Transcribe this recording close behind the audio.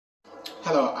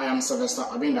Hello, I am Sylvester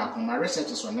Abinda. My research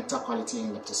is on nectar quality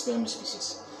in Leptospermum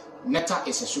species. Nectar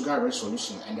is a sugar-rich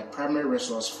solution and the primary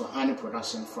resource for honey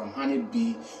production from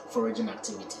honeybee foraging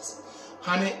activities.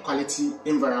 Honey quality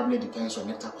invariably depends on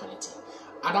nectar quality.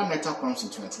 Other nectar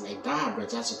constituents like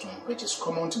dihydroxyacetone, which is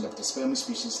common to Leptospermum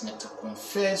species nectar,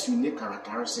 confers unique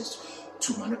characteristics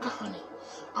to Manuka honey.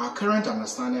 Our current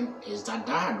understanding is that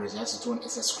dihydroxyacetone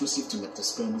is exclusive to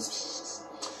Leptospermum species.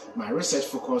 My research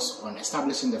focused on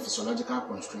establishing the physiological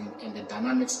constraint and the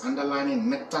dynamics underlying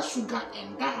nectar, sugar,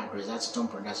 and dihydroxyacetone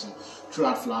production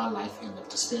throughout flower life in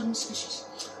Leptospermum species.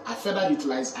 I further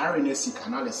utilized RNA-seq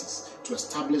analysis to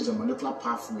establish the molecular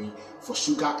pathway for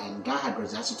sugar and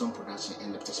dihydroxyacetone production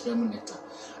in Leptospermum nectar.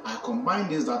 I combined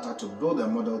this data to build a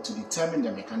model to determine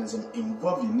the mechanism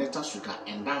involved in nectar, sugar,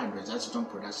 and dihydroxyacetone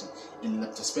production in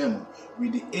Leptospermum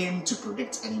with the aim to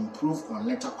predict and improve on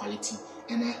nectar quality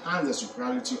and enhance the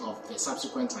superiority of the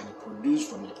subsequent honey produced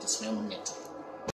from Leptospermum nectar.